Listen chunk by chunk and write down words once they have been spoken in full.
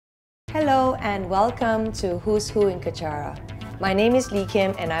Hello and welcome to Who's Who in Kachara. My name is Li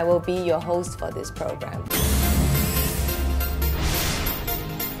Kim and I will be your host for this program.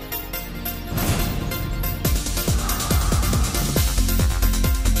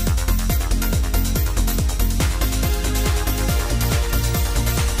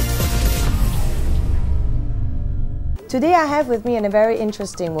 Today I have with me a very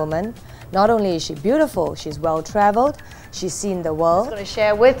interesting woman. Not only is she beautiful, she's well-traveled, she's seen the world. I'm going to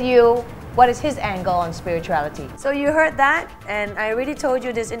share with you what is his angle on spirituality. So you heard that, and I already told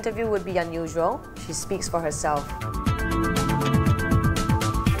you this interview would be unusual. She speaks for herself.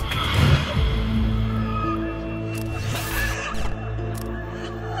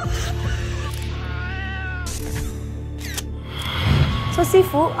 So 師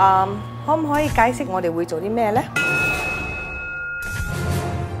傅，可唔可以解釋我哋會做啲咩呢？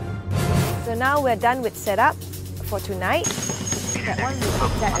 So now we're done with setup for tonight. That one, we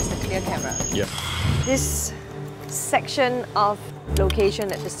take that as the clear camera. Yeah. This section of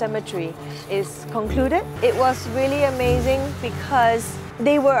location at the cemetery is concluded. It was really amazing because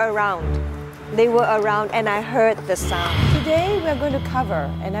they were around. They were around and I heard the sound. Today we're going to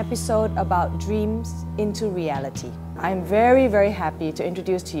cover an episode about dreams into reality. I'm very, very happy to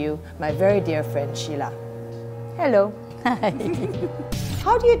introduce to you my very dear friend Sheila. Hello. Hi.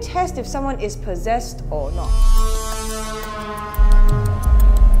 How do you test if someone is possessed or not?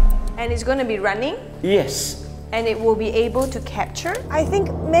 And it's going to be running? Yes. And it will be able to capture? I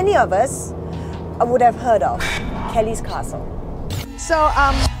think many of us would have heard of Kelly's Castle. So,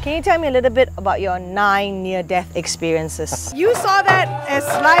 can you tell me a little bit about your 9 near-death experiences? You saw that as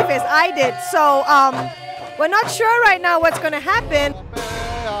live as I did, so we're not sure right now what's going to happen.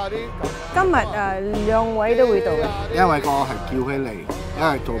 今日兩位都會到嘅，因為我係叫佢嚟，因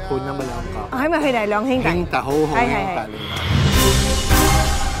為做判啊嘛兩個。係咪佢哋係兩兄弟？兄弟好好兄弟嚟。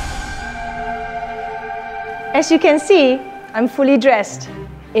As you can see, I'm fully dressed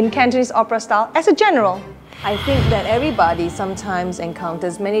in Cantonese opera style as a general. I think that everybody sometimes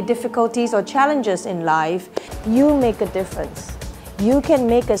encounters many difficulties or challenges in life. You make a difference. You can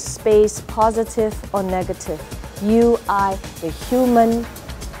make a space positive or negative. You are the human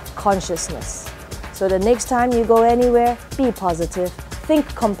consciousness. So the next time you go anywhere, be positive. Think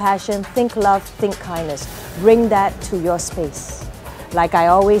compassion, think love, think kindness. Bring that to your space. Like I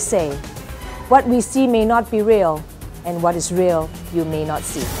always say, what we see may not be real, and what is real, you may not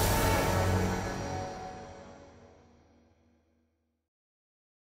see.